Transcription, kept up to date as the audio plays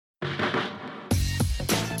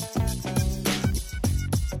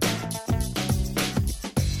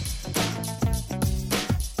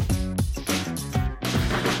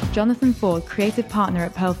Jonathan Ford, creative partner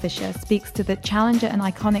at Pearl Fisher, speaks to the challenger and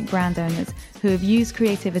iconic brand owners who have used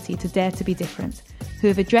creativity to dare to be different, who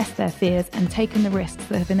have addressed their fears and taken the risks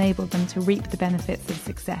that have enabled them to reap the benefits of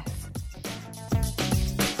success.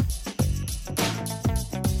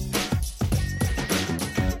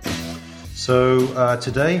 So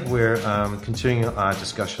today we're continuing our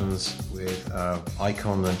discussions with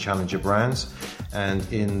icon and challenger brands, and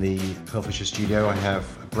in the Pearl Fisher studio I have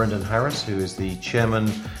Brendan Harris, who is the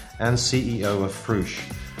chairman and CEO of Froosh,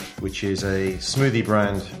 which is a smoothie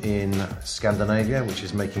brand in Scandinavia which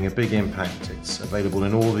is making a big impact. It's available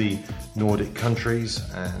in all the Nordic countries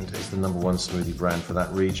and is the number one smoothie brand for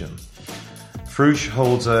that region. Froosh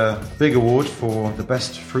holds a big award for the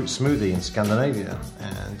best fruit smoothie in Scandinavia,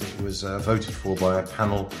 and it was voted for by a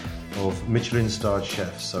panel of Michelin-starred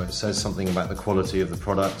chefs, so it says something about the quality of the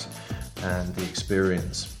product and the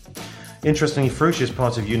experience. Interestingly, Froosh is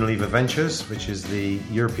part of Unilever Ventures, which is the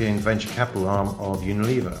European venture capital arm of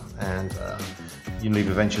Unilever, and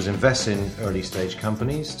Unilever Ventures invests in early stage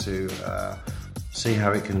companies to see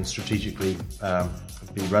how it can strategically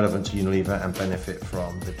be relevant to Unilever and benefit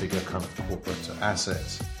from the bigger kind of corporate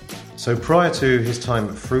assets. So prior to his time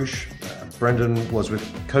at Froosh, Brendan was with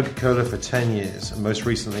Coca-Cola for 10 years, and most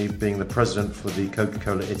recently being the president for the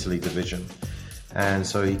Coca-Cola Italy division. And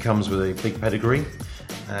so he comes with a big pedigree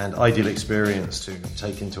and ideal experience to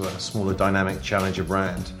take into a smaller dynamic challenger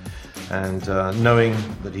brand. And knowing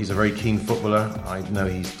that he's a very keen footballer, I know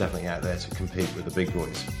he's definitely out there to compete with the big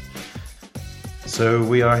boys. So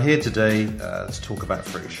we are here today to talk about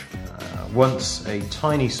Froosh, once a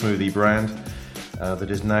tiny smoothie brand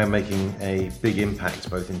that is now making a big impact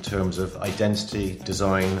both in terms of identity,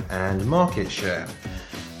 design and market share.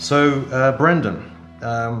 So Brendan,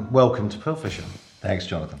 welcome to Pearl Fisher. Thanks,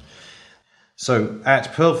 Jonathan. So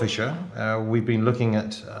at Pearl Fisher, we've been looking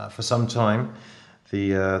at for some time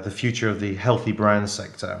the future of the healthy brand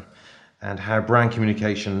sector, and how brand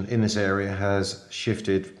communication in this area has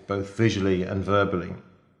shifted both visually and verbally.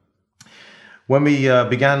 When we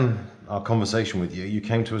began our conversation with you, you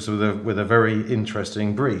came to us with a very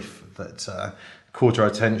interesting brief that caught our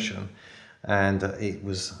attention, and it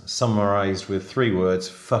was summarized with 3 words: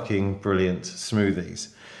 fucking brilliant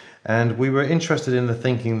smoothies. And we were interested in the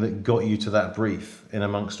thinking that got you to that brief in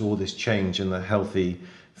amongst all this change in the healthy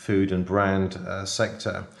food and brand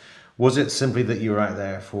sector. Was it simply that you were out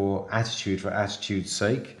there for attitude's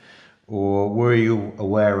sake, or were you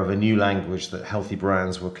aware of a new language that healthy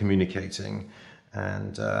brands were communicating,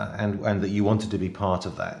 and that you wanted to be part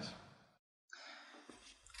of that?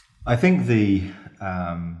 I think the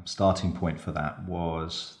starting point for that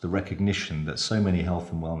was the recognition that so many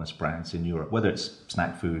health and wellness brands in Europe, whether it's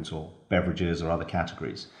snack foods or beverages or other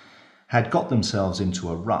categories, had got themselves into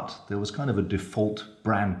a rut. There was kind of a default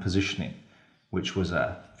brand positioning, which was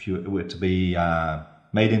if you were to be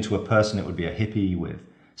made into a person, it would be a hippie with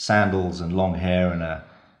sandals and long hair and a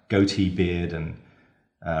goatee beard and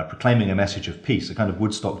proclaiming a message of peace, a kind of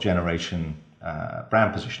Woodstock generation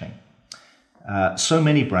brand positioning. So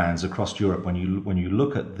many brands across Europe, when you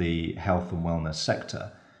look at the health and wellness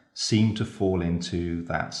sector, seem to fall into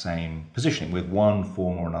that same positioning, with one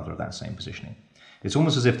form or another of that same positioning. It's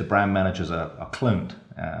almost as if the brand managers are cloned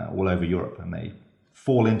all over Europe, and they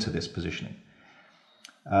fall into this positioning.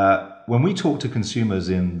 When we talk to consumers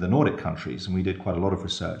in the Nordic countries, and we did quite a lot of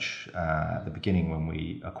research at the beginning when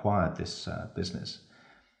we acquired this business,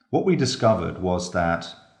 what we discovered was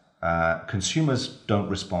that consumers don't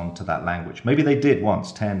respond to that language. Maybe they did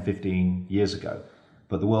once, 10, 15 years ago,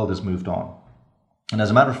 but the world has moved on. And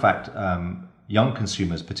as a matter of fact, young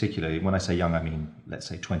consumers particularly, when I say young, I mean, let's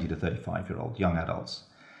say 20 to 35-year-old young adults,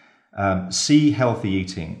 see healthy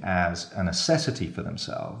eating as a necessity for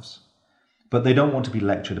themselves, but they don't want to be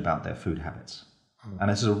lectured about their food habits.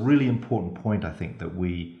 And this is a really important point, I think, that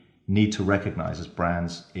we need to recognize as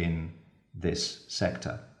brands in this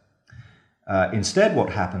sector. Instead, what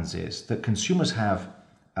happens is that consumers have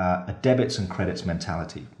a debits and credits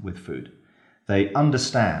mentality with food. They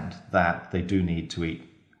understand that they do need to eat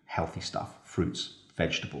healthy stuff, fruits,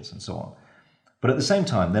 vegetables, and so on. But at the same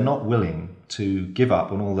time, they're not willing to give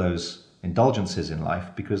up on all those indulgences in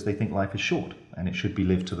life because they think life is short and it should be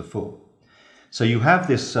lived to the full. So you have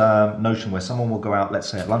this notion where someone will go out, let's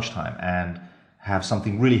say at lunchtime, and have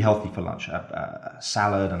something really healthy for lunch, a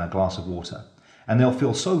salad and a glass of water. And they'll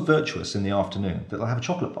feel so virtuous in the afternoon that they'll have a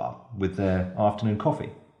chocolate bar with their afternoon coffee.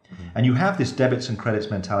 Mm-hmm. And you have this debits and credits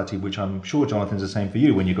mentality, which I'm sure, Jonathan, is the same for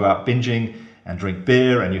you. When you go out binging and drink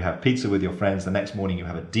beer and you have pizza with your friends, the next morning you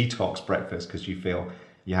have a detox breakfast because you feel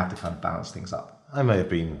you have to kind of balance things up. I may have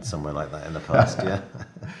been somewhere like that in the past, yeah.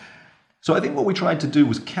 So I think what we tried to do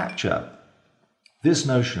was capture this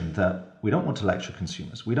notion that we don't want to lecture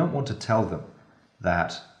consumers. We don't want to tell them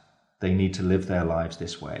that they need to live their lives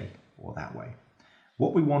this way or that way.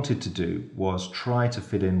 What we wanted to do was try to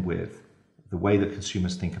fit in with the way that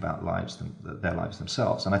consumers think about their lives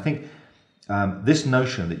themselves. And I think this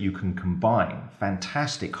notion that you can combine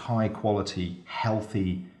fantastic, high quality,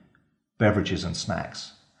 healthy beverages and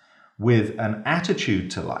snacks with an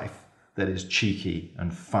attitude to life that is cheeky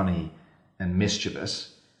and funny and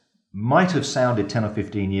mischievous might have sounded 10 or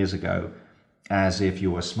 15 years ago as if you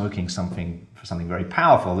were smoking something very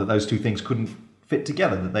powerful, that those two things couldn't fit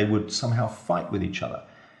together, that they would somehow fight with each other.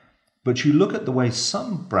 But you look at the way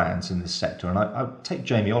some brands in this sector, and I take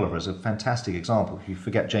Jamie Oliver as a fantastic example. If you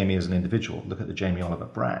forget Jamie as an individual, look at the Jamie Oliver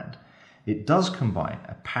brand. It does combine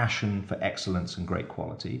a passion for excellence and great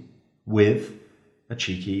quality with a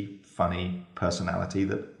cheeky, funny personality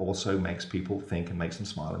that also makes people think and makes them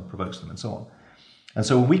smile and provokes them and so on. And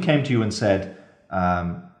so when we came to you and said,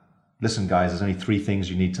 listen guys, there's only 3 things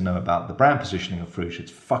you need to know about the brand positioning of Fruit. It's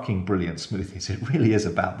fucking brilliant smoothies. It really is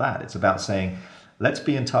about that. It's about saying, let's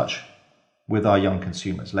be in touch with our young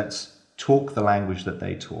consumers. Let's talk the language that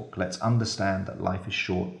they talk. Let's understand that life is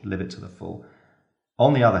short, live it to the full.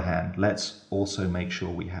 On the other hand, let's also make sure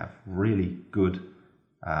we have really good,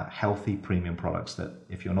 healthy premium products that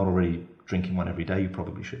if you're not already drinking one every day, you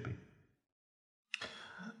probably should be.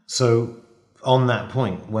 So on that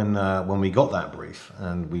point, when we got that brief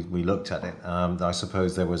and we looked at it, I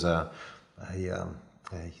suppose there was an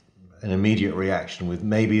immediate reaction with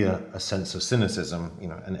maybe a sense of cynicism,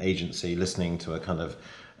 an agency listening to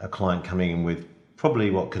a client coming in with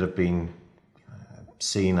probably what could have been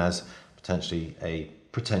seen as potentially a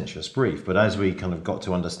pretentious brief. But as we kind of got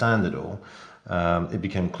to understand it all, it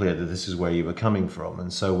became clear that this is where you were coming from,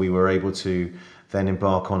 and so we were able to then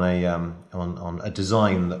embark on a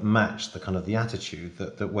design that matched the attitude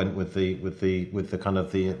that went with the kind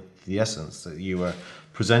of the essence that you were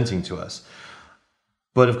presenting to us.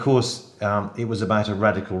 But of course, it was about a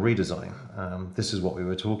radical redesign. This is what we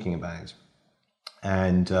were talking about,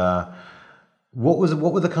 and what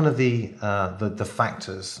were the kind of the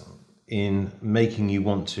factors in making you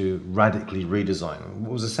want to radically redesign?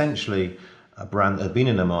 What was essentially a brand that had been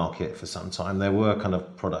in the market for some time. There were kind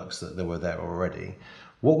of products that were there already.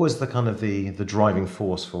 What was the kind of the driving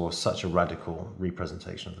force for such a radical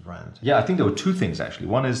representation of the brand? Yeah, I think there were 2 things actually.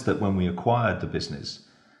 One is that when we acquired the business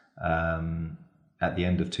at the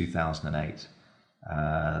end of 2008,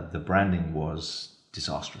 the branding was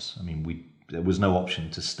disastrous. I mean, there was no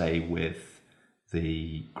option to stay with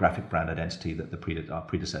the graphic brand identity that our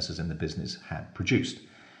predecessors in the business had produced.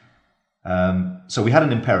 So we had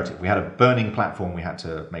an imperative. We had a burning platform. We had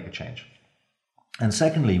to make a change. And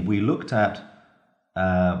secondly, we looked at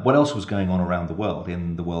what else was going on around the world.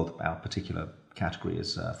 In the world, our particular category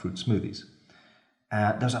is fruit smoothies.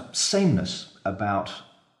 There's a sameness about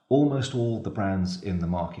almost all the brands in the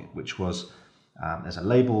market, which was there's a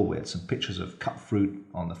label with some pictures of cut fruit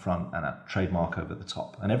on the front and a trademark over the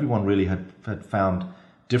top. And everyone really had found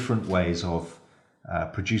different ways of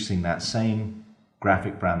producing that same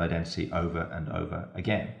graphic brand identity over and over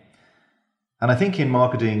again. And I think in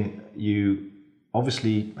marketing, you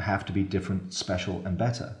obviously have to be different, special, and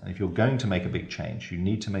better. And if you're going to make a big change, you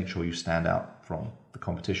need to make sure you stand out from the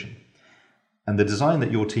competition. And the design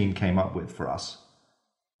that your team came up with for us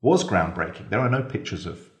was groundbreaking. There are no pictures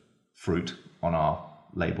of fruit on our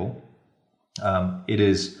label. It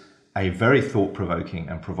is a very thought-provoking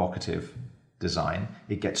and provocative design.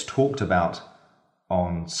 It gets talked about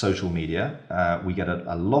on social media. We get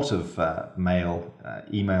a lot of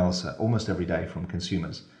emails almost every day from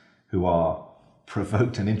consumers who are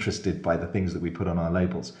provoked and interested by the things that we put on our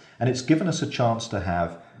labels. And it's given us a chance to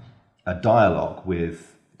have a dialogue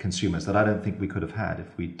with consumers that I don't think we could have had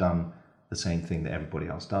if we'd done the same thing that everybody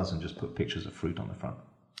else does and just put pictures of fruit on the front.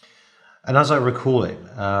 And as I recall it,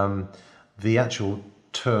 the actual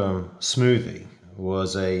term smoothie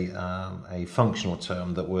was a functional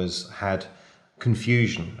term that had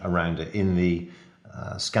confusion around it in the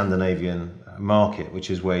Scandinavian market, which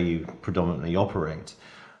is where you predominantly operate.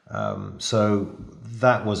 So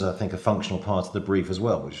that was, I think, a functional part of the brief as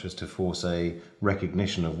well, which was to force a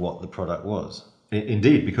recognition of what the product was.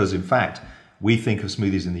 Indeed, because in fact, we think of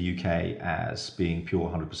smoothies in the UK as being pure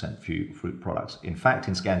 100% fruit products. In fact,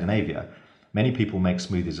 in Scandinavia, many people make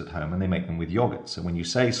smoothies at home and they make them with yogurt. So when you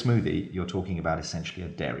say smoothie, you're talking about essentially a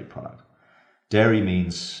dairy product. Dairy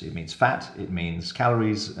means fat, it means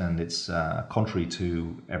calories, and it's contrary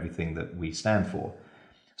to everything that we stand for.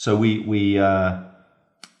 So we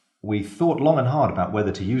thought long and hard about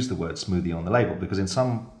whether to use the word smoothie on the label, because in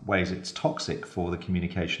some ways it's toxic for the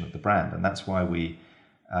communication of the brand, and that's why we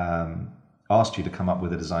asked you to come up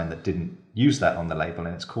with a design that didn't use that on the label,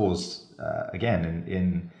 and it's caused, again,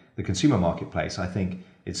 in the consumer marketplace, I think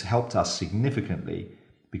it's helped us significantly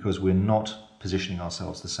because we're not positioning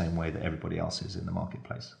ourselves the same way that everybody else is in the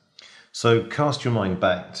marketplace. So cast your mind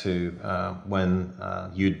back to when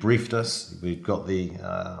you'd briefed us. We've got the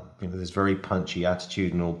this very punchy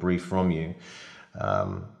attitudinal brief from you.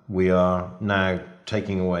 We are now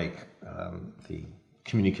taking away the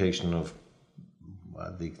communication of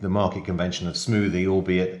the market convention of smoothie,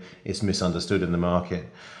 albeit it's misunderstood in the market,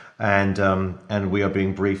 and we are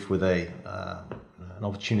being briefed with an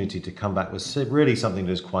opportunity to come back with really something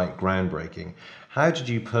that is quite groundbreaking. How did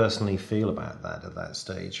you personally feel about that at that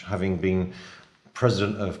stage, having been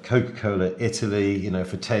president of Coca-Cola Italy,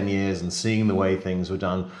 for 10 years and seeing the way things were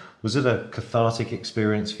done? Was it a cathartic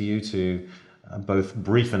experience for you to both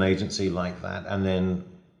brief an agency like that and then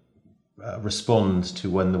respond to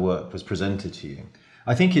when the work was presented to you?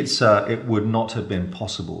 I think it would not have been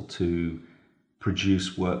possible to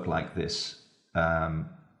produce work like this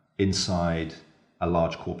inside a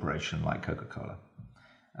large corporation like Coca-Cola.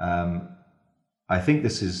 I think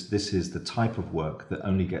this is the type of work that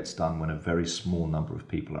only gets done when a very small number of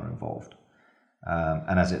people are involved.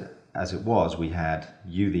 And as it was, we had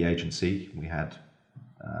you, the agency, we had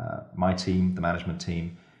my team, the management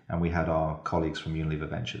team, and we had our colleagues from Unilever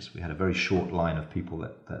Ventures. We had a very short line of people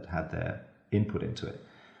that had their input into it.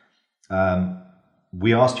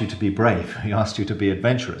 We asked you to be brave. We asked you to be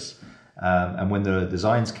adventurous. And when the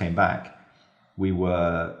designs came back, we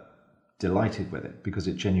were delighted with it because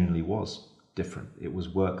it genuinely was different. It was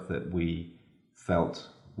work that we felt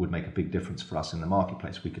would make a big difference for us in the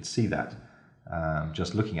marketplace. We could see that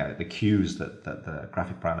just looking at it. The cues that the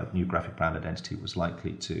new graphic brand identity was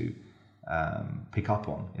likely to pick up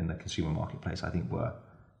on in the consumer marketplace, I think were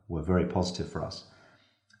very positive for us.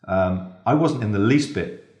 I wasn't in the least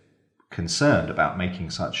bit concerned about making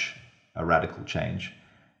such a radical change.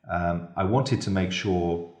 I wanted to make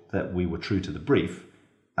sure that we were true to the brief.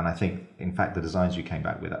 And I think, in fact, the designs you came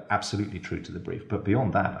back with are absolutely true to the brief. But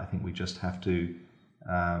beyond that, I think we just have to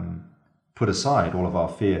put aside all of our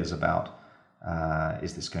fears about,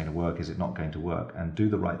 is this going to work, is it not going to work, and do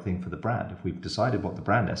the right thing for the brand. If we've decided what the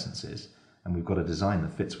brand essence is, and we've got a design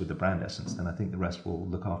that fits with the brand essence, then I think the rest will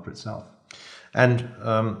look after itself. And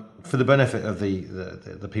for the benefit of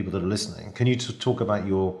the people that are listening, can you talk about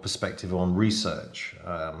your perspective on research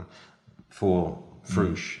for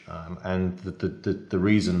Fruche and the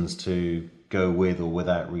reasons to go with or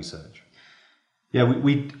without research? Yeah,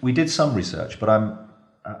 we did some research, but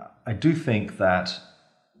I do think that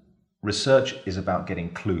research is about getting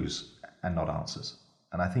clues and not answers.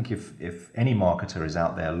 And I think if any marketer is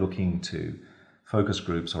out there looking to focus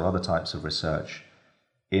groups or other types of research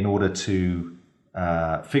in order to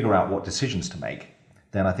figure out what decisions to make,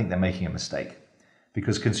 then I think they're making a mistake.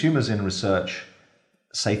 Because consumers in research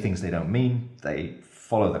say things they don't mean, they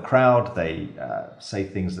follow the crowd, they say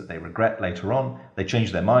things that they regret later on, they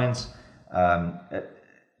change their minds.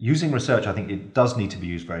 Using research, I think it does need to be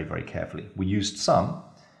used very, very carefully. We used some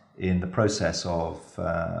in the process of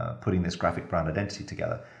putting this graphic brand identity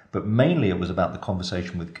together, but mainly it was about the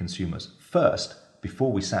conversation with consumers first,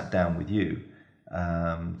 before we sat down with you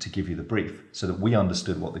to give you the brief, so that we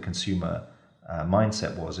understood what the consumer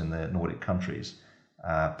mindset was in the Nordic countries.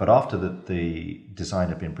 But after the design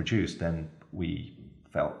had been produced, then we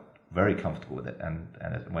felt very comfortable with it and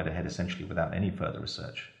it went ahead essentially without any further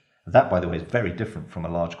research. That, by the way, is very different from a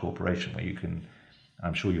large corporation where you can,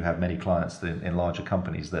 I'm sure you have many clients in larger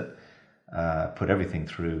companies that put everything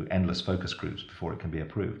through endless focus groups before it can be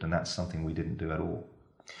approved, and that's something we didn't do at all.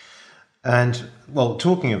 And, well,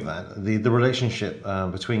 talking of that, the relationship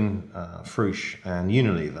between Fruche and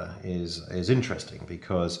Unilever is interesting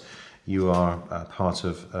because you are part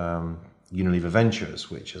of Unilever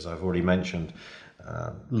Ventures, which, as I've already mentioned,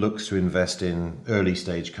 looks to invest in early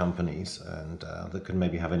stage companies and that can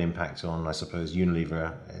maybe have an impact on, I suppose,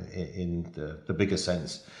 Unilever in the bigger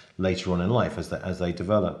sense later on in life as they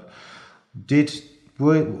develop. Is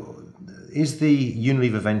the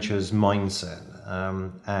Unilever Ventures mindset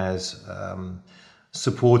as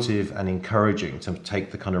supportive and encouraging to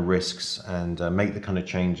take the kind of risks and make the kind of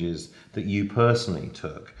changes that you personally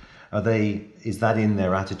took? Is that in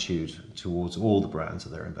their attitude towards all the brands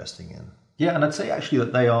that they're investing in? Yeah, and I'd say actually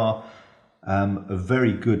that they are a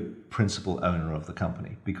very good principal owner of the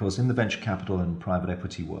company, because in the venture capital and private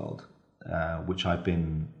equity world, which I've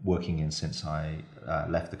been working in since I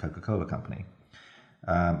left the Coca-Cola company,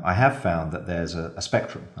 I have found that there's a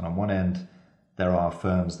spectrum. And on one end, there are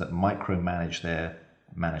firms that micromanage their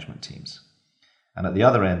management teams. And at the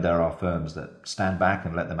other end, there are firms that stand back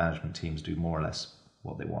and let the management teams do more or less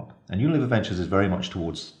what they want. And Unilever Ventures is very much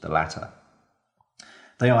towards the latter.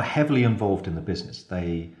 They are heavily involved in the business.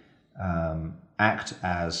 They act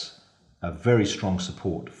as a very strong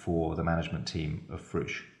support for the management team of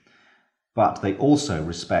Frush. But they also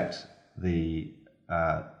respect the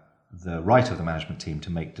right of the management team to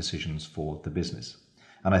make decisions for the business.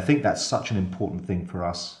 And I think that's such an important thing for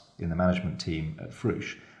us in the management team at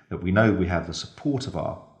Frush, that we know we have the support of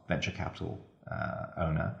our venture capital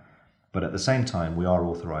owner, but at the same time we are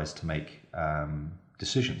authorized to make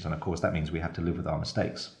decisions. And of course that means we have to live with our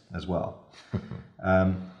mistakes as well.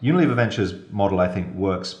 Unilever Ventures model, I think,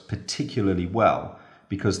 works particularly well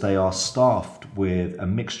because they are staffed with a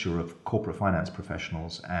mixture of corporate finance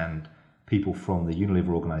professionals and people from the Unilever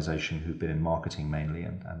organization who've been in marketing mainly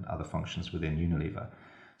and other functions within Unilever.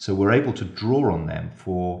 So we're able to draw on them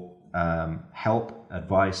for help,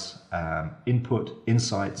 advice, input,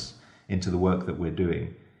 insights into the work that we're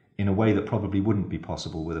doing in a way that probably wouldn't be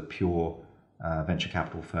possible with a pure venture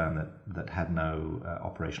capital firm that had no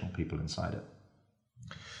operational people inside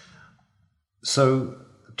it. So,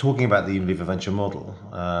 talking about the Unilever Venture model,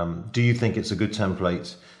 do you think it's a good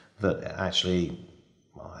template that actually,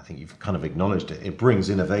 well, I think you've kind of acknowledged it, it brings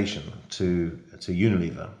innovation to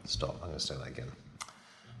Unilever? Stop, I'm going to say that again.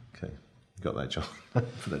 Okay, got that, John.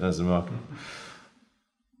 Put that as a marker.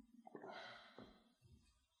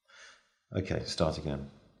 Okay, start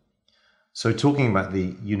again. So talking about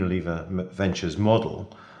the Unilever Ventures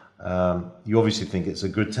model, you obviously think it's a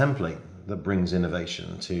good template that brings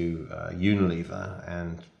innovation to Unilever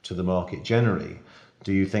and to the market generally.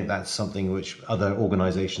 Do you think that's something which other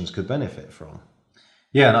organizations could benefit from?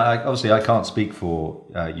 Yeah, and obviously I can't speak for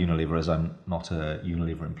Unilever as I'm not a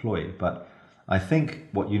Unilever employee, but I think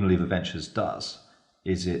what Unilever Ventures does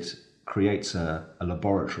is it creates a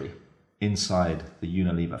laboratory inside the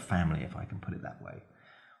Unilever family, if I can put it that way,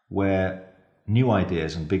 where new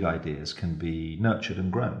ideas and big ideas can be nurtured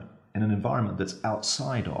and grown in an environment that's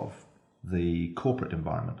outside of the corporate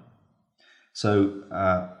environment. So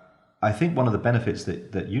I think one of the benefits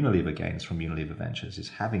that Unilever gains from Unilever Ventures is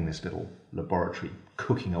having this little laboratory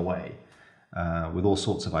cooking away with all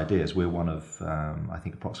sorts of ideas. We're one of, I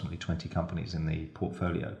think, approximately 20 companies in the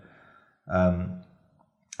portfolio.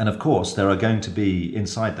 And of course, there are going to be,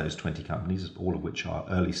 inside those 20 companies, all of which are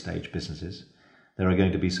early stage businesses, there are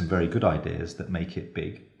going to be some very good ideas that make it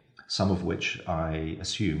big, some of which I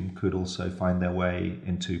assume could also find their way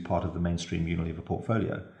into part of the mainstream Unilever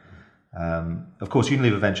portfolio. Of course,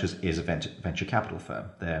 Unilever Ventures is a venture capital firm.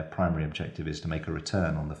 Their primary objective is to make a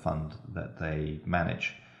return on the fund that they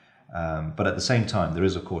manage. But at the same time, there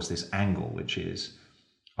is, of course, this angle, which is,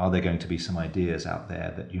 are there going to be some ideas out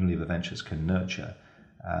there that Unilever Ventures can nurture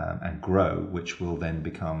and grow, which will then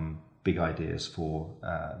become big ideas for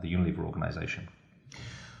the Unilever organization?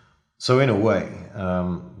 So in a way,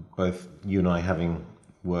 both you and I, having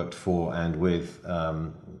worked for and with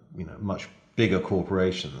much bigger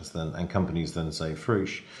corporations and companies than, say,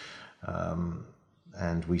 Frush,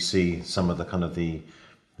 and we see some of the kind of the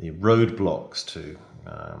roadblocks to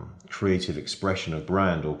creative expression of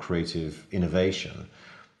brand or creative innovation.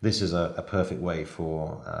 This is a perfect way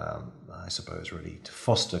for, I suppose, really to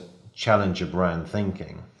foster challenger brand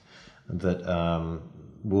thinking that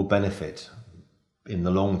will benefit in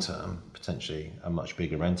the long term, potentially a much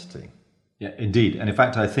bigger entity. Yeah, indeed. And in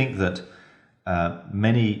fact, I think that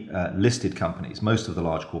many listed companies, most of the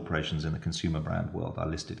large corporations in the consumer brand world are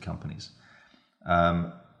listed companies,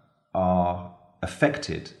 are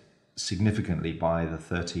affected significantly by the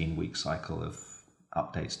 13-week cycle of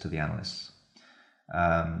updates to the analysts.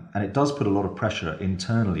 And it does put a lot of pressure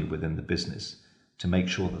internally within the business to make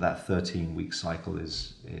sure that 13-week cycle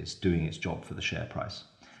is doing its job for the share price.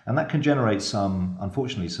 And that can generate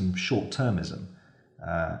unfortunately, some short-termism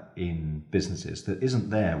in businesses that isn't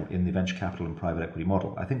there in the venture capital and private equity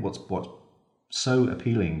model. I think what's so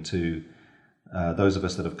appealing to those of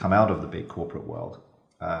us that have come out of the big corporate world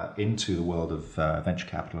into the world of venture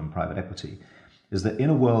capital and private equity is that in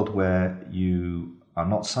a world where you are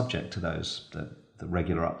not subject to the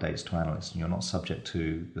regular updates to analysts and you're not subject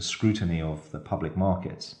to the scrutiny of the public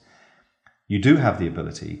markets, you do have the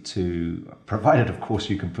ability to, provided of course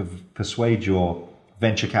you can persuade your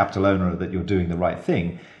venture capital owner that you're doing the right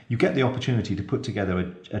thing, you get the opportunity to put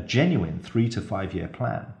together a genuine 3 to 5 year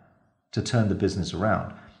plan to turn the business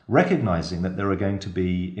around, recognizing that there are going to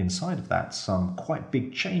be inside of that some quite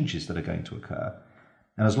big changes that are going to occur.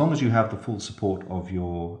 And as long as you have the full support of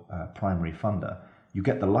your primary funder, you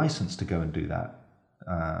get the license to go and do that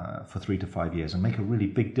for 3 to 5 years and make a really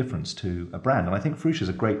big difference to a brand. And I think Frush is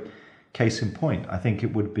a great case in point. I think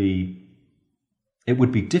it would be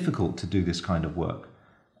difficult to do this kind of work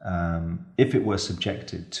if it were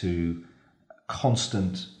subjected to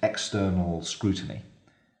constant external scrutiny.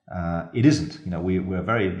 It isn't. We're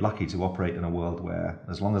very lucky to operate in a world where,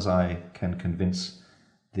 as long as I can convince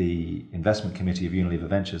the investment committee of Unilever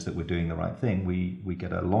Ventures that we're doing the right thing, we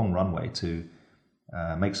get a long runway to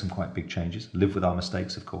make some quite big changes, live with our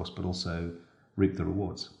mistakes, of course, but also reap the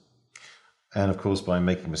rewards. And of course, by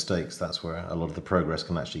making mistakes, that's where a lot of the progress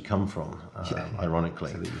can actually come from,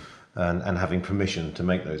 ironically, and having permission to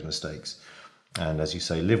make those mistakes. And as you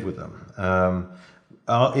say, live with them.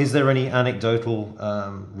 Is there any anecdotal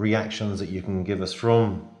reactions that you can give us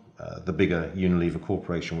from the bigger Unilever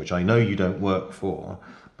Corporation, which I know you don't work for,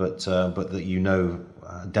 but that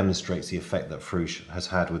demonstrates the effect that Froosh has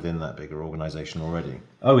had within that bigger organisation already?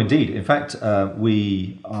 Oh, indeed. In fact,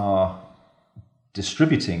 we are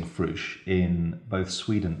distributing Froosh in both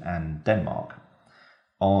Sweden and Denmark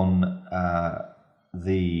on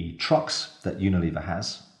the trucks that Unilever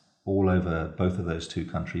has all over both of those two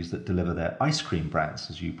countries that deliver their ice cream brands.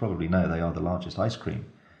 As you probably know, they are the largest ice cream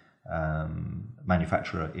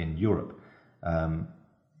manufacturer in Europe.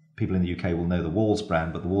 People in the UK will know the Walls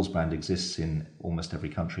brand, but the Walls brand exists in almost every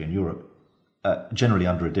country in Europe, generally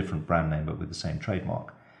under a different brand name but with the same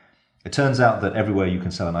trademark. It turns out that everywhere you can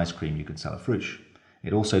sell an ice cream, you can sell a Froosh.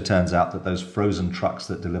 It also turns out that those frozen trucks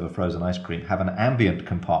that deliver frozen ice cream have an ambient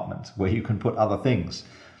compartment where you can put other things.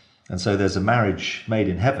 And so there's a marriage made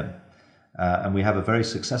in heaven. And we have a very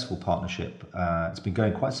successful partnership. It's been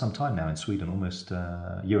going quite some time now in Sweden, almost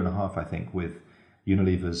a year and a half, I think, with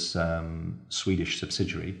Unilever's Swedish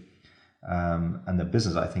subsidiary. And the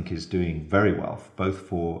business, I think, is doing very well, both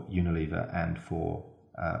for Unilever and for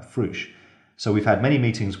Froosh. So we've had many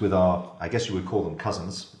meetings with our, I guess you would call them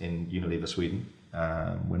cousins in Unilever Sweden.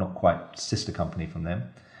 We're not quite sister company from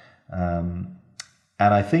them.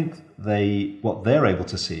 And I think what they're able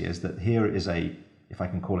to see is that here is if I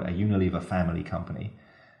can call it a Unilever family company,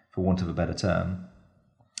 for want of a better term,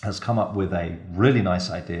 has come up with a really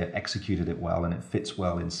nice idea, executed it well, and it fits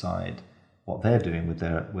well inside what they're doing with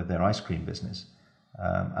their ice cream business.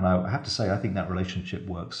 And I have to say, I think that relationship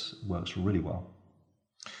works really well.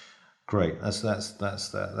 Great, that's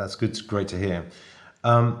good. It's great to hear.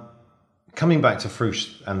 Coming back to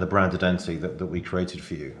Froosh and the brand identity that we created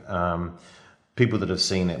for you, people that have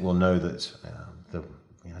seen it will know that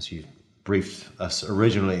as you briefed us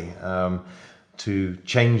originally, to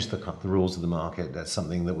change the rules of the market, that's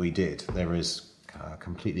something that we did. There is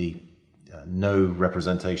completely no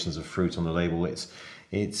representations of fruit on the label.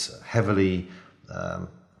 It's heavily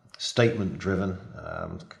statement driven.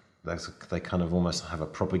 They kind of almost have a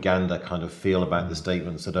propaganda kind of feel about the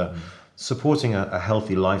statements that are supporting a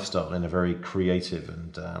healthy lifestyle in a very creative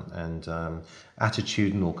and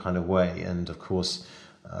attitudinal kind of way. And of course,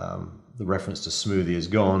 the reference to smoothie is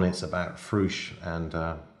gone. It's about Froosh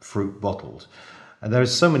and fruit bottled. And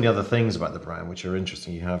there's so many other things about the brand which are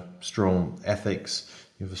interesting. You have strong ethics.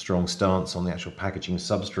 You have a strong stance on the actual packaging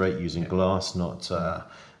substrate, using glass,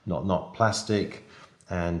 not plastic.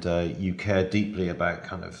 And you care deeply about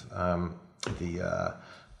kind of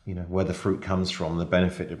where the fruit comes from, the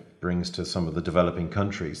benefit it brings to some of the developing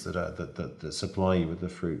countries that supply you with the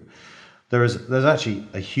fruit. There's actually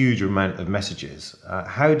a huge amount of messages.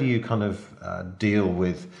 How do you kind of deal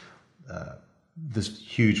with this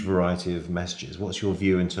huge variety of messages? What's your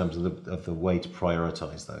view in terms of the way to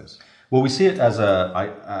prioritize those? Well, we see it as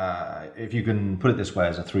if you can put it this way,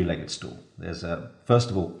 as a three-legged stool. There's first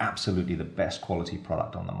of all, absolutely the best quality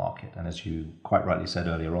product on the market. And as you quite rightly said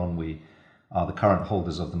earlier on, we are the current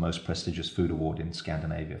holders of the most prestigious food award in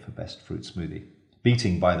Scandinavia for best fruit smoothie,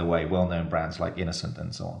 beating, by the way, well-known brands like Innocent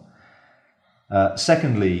and so on.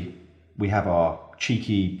 Secondly, we have our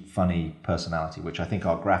cheeky, funny personality, which I think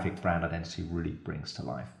our graphic brand identity really brings to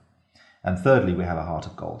life. And thirdly, we have a heart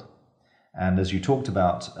of gold. And as you talked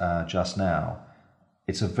about just now,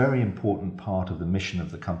 it's a very important part of the mission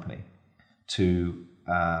of the company to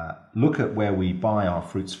look at where we buy our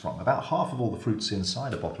fruits from. About half of all the fruits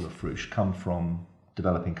inside a bottle of Froosh come from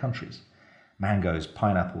developing countries. Mangoes,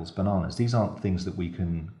 pineapples, bananas. These aren't things that we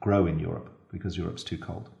can grow in Europe because Europe's too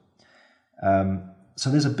cold. So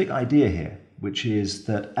there's a big idea here, which is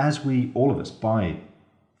that as all of us buy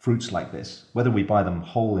fruits like this, whether we buy them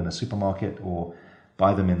whole in a supermarket or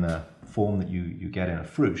buy them in the form that you get in a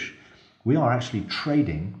Froosh, we are actually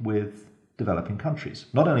trading with developing countries.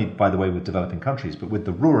 Not only, by the way, with developing countries, but with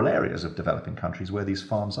the rural areas of developing countries where these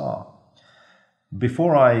farms are.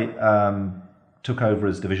 Before I took over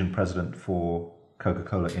as division president for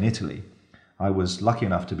Coca-Cola in Italy, I was lucky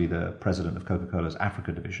enough to be the president of Coca-Cola's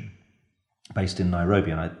Africa division, based in Nairobi,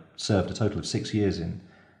 and I served a total of 6 years in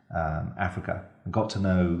Africa and got to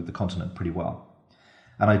know the continent pretty well.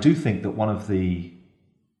 And I do think that one of the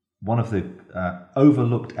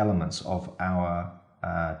overlooked elements of our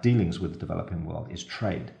dealings with the developing world is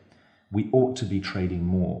trade. We ought to be trading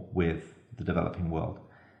more with the developing world.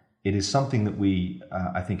 It is something that we,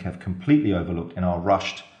 I think, have completely overlooked in our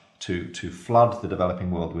rush to flood the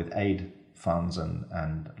developing world with aid funds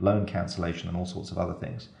and loan cancellation and all sorts of other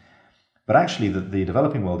things. But actually, the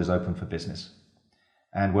developing world is open for business.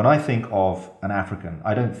 And when I think of an African,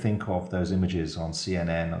 I don't think of those images on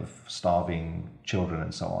CNN of starving children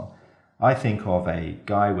and so on. I think of a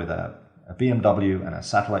guy with a BMW and a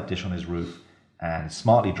satellite dish on his roof and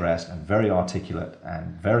smartly dressed and very articulate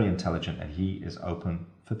and very intelligent, and he is open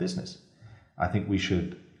for business. I think we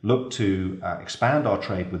should look to expand our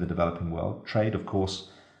trade with the developing world. Trade, of course,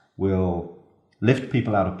 will lift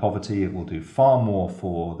people out of poverty. It will do far more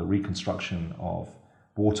for the reconstruction of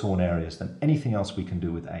war-torn areas than anything else we can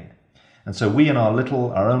do with aid. And so we, in our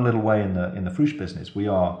own little way in the Fruitz business, we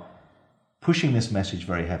are pushing this message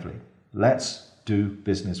very heavily. Let's do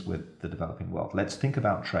business with the developing world. Let's think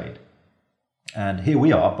about trade. And here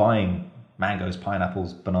we are buying mangoes,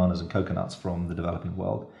 pineapples, bananas, and coconuts from the developing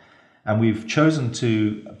world. And we've chosen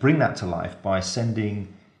to bring that to life by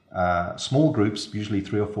sending small groups, usually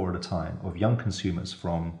 3 or 4 at a time, of young consumers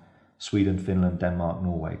from Sweden, Finland, Denmark,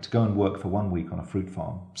 Norway, to go and work for 1 week on a fruit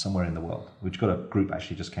farm somewhere in the world. We've got a group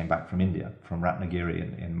actually just came back from India, from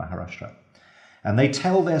Ratnagiri in Maharashtra. And they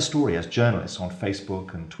tell their story as journalists on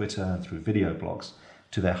Facebook and Twitter and through video blogs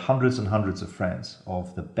to their hundreds and hundreds of friends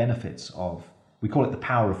of the benefits of, we call it the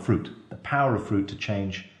power of fruit to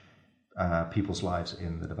change people's lives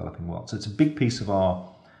in the developing world. So it's a big piece of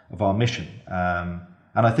our mission.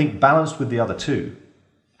 And I think balanced with the other two,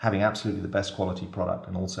 having absolutely the best quality product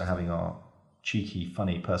and also having our cheeky,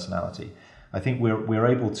 funny personality, I think we're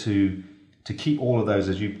able to keep all of those,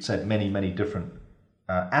 as you said, many, many different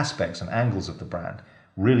aspects and angles of the brand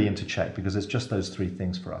really into check, because it's just those 3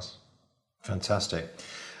 things for us. Fantastic.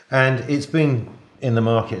 And it's been in the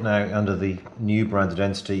market now under the new brand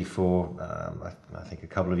identity for I think a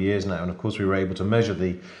couple of years now, and of course we were able to measure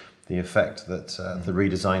the effect that the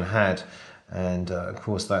redesign had, and of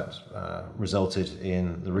course that resulted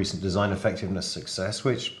in the recent design effectiveness success,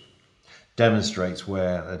 which demonstrates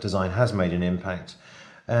where design has made an impact.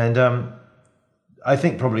 And I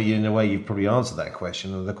think probably in a way you've probably answered that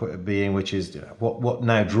question, being which is what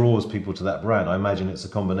now draws people to that brand. I imagine it's a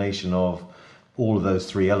combination of all of those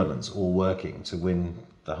 3 elements all working to win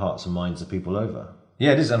the hearts and minds of people over.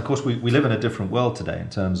 Yeah, it is. And of course, we live in a different world today in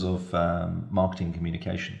terms of marketing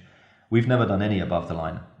communication. We've never done any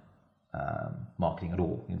above-the-line marketing at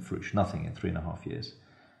all in Fruitz, nothing in 3.5 years.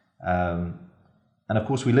 And of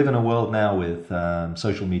course, we live in a world now with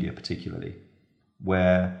social media particularly,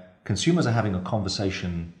 where consumers are having a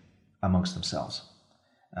conversation amongst themselves.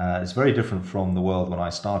 It's very different from the world when I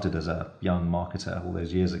started as a young marketer all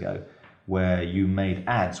those years ago, where you made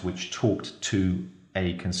ads which talked to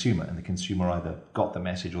a consumer, and the consumer either got the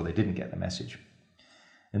message or they didn't get the message.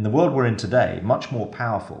 In the world we're in today, much more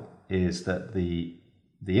powerful is that the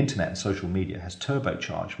internet and social media has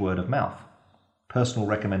turbocharged word of mouth, personal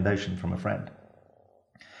recommendation from a friend.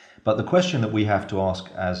 But the question that we have to ask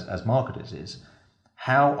as marketers is,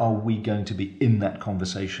 how are we going to be in that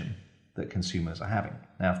conversation that consumers are having?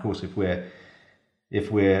 Now, of course, if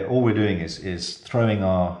we're all we're doing is throwing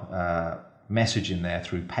our message in there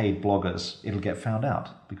through paid bloggers, it'll get found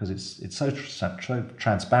out because it's so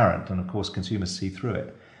transparent, and of course consumers see through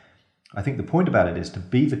it. I think the point about it is to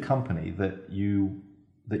be the company that you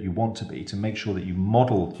want to be, to make sure that you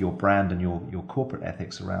model your brand and your corporate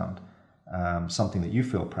ethics around something that you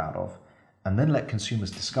feel proud of, and then let consumers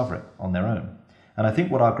discover it on their own. And I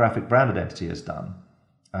think what our graphic brand identity has done,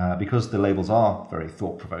 because the labels are very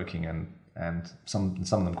thought-provoking and some of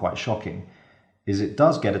them quite shocking, is it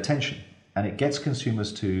does get attention, and it gets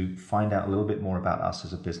consumers to find out a little bit more about us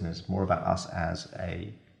as a business, more about us as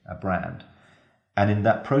a brand. And in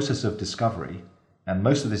that process of discovery, and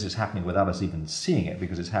most of this is happening without us even seeing it,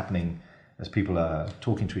 because it's happening as people are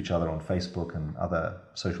talking to each other on Facebook and other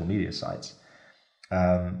social media sites,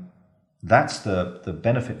 that's the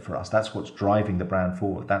benefit for us. That's what's driving the brand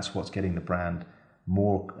forward. That's what's getting the brand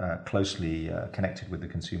more closely connected with the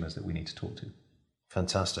consumers that we need to talk to.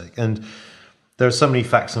 Fantastic. And there are so many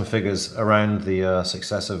facts and figures around the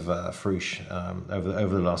success of Fruitz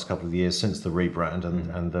over the last couple of years since the rebrand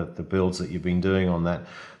and the builds that you've been doing on that.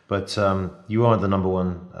 But you are the number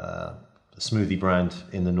 1 smoothie brand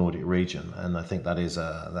in the Nordic region, and I think that is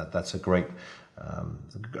that's a great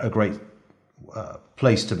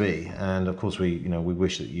place to be. And of course, we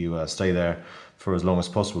wish that you stay there for as long as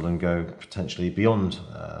possible and go potentially beyond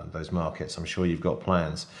those markets. I'm sure you've got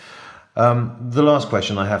plans. The last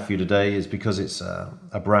question I have for you today is because it's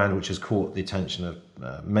a brand which has caught the attention of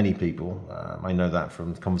many people. I know that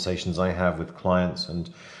from conversations I have with clients and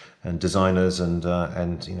designers and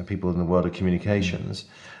people in the world of communications,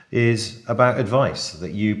 is about advice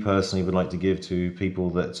that you personally would like to give to people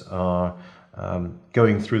that are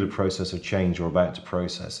going through the process of change or about to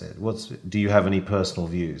process it. Do you have any personal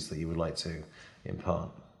views that you would like to impart?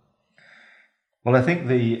 Well, I think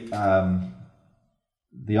the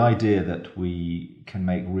idea that we can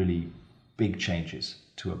make really big changes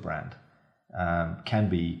to a brand can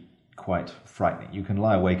be quite frightening. You can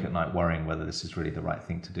lie awake at night worrying whether this is really the right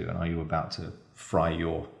thing to do, and are you about to fry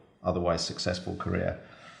your otherwise successful career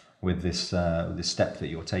with this step that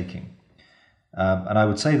you're taking. And I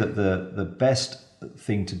would say that the best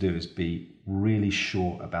thing to do is be really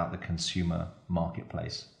sure about the consumer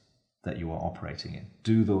marketplace that you are operating in.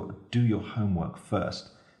 Do your homework first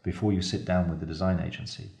before you sit down with the design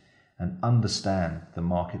agency and understand the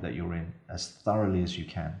market that you're in as thoroughly as you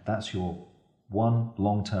can. That's your one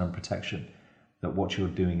long-term protection, that what you're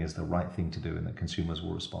doing is the right thing to do and that consumers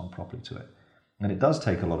will respond properly to it. And it does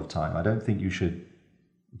take a lot of time. I don't think you should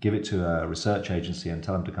give it to a research agency and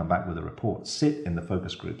tell them to come back with a report. Sit in the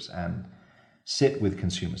focus groups and sit with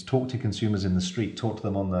consumers. Talk to consumers in the street. Talk to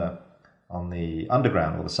them on the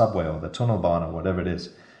underground or the subway or the Tunnelbahn or whatever it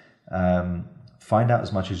is. Find out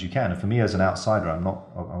as much as you can. And for me as an outsider, I'm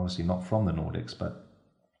obviously not from the Nordics, but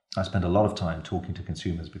I spent a lot of time talking to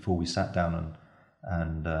consumers before we sat down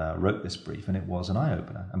and wrote this brief, and it was an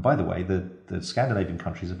eye-opener. And by the way, the Scandinavian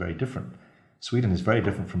countries are very different. Sweden is very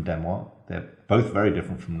different from Denmark. They're both very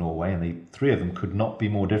different from Norway, and the three of them could not be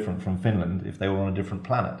more different from Finland if they were on a different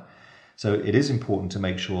planet. So it is important to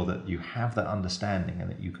make sure that you have that understanding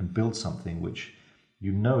and that you can build something which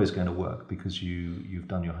you know is going to work because you've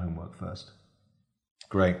done your homework first.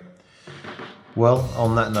 Great. Well,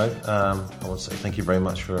 on that note, I want to say thank you very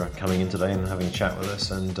much for coming in today and having a chat with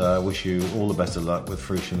us, and wish you all the best of luck with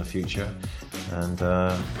Fruush in the future. And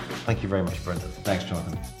thank you very much, Brendan. Thanks,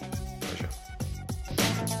 Jonathan.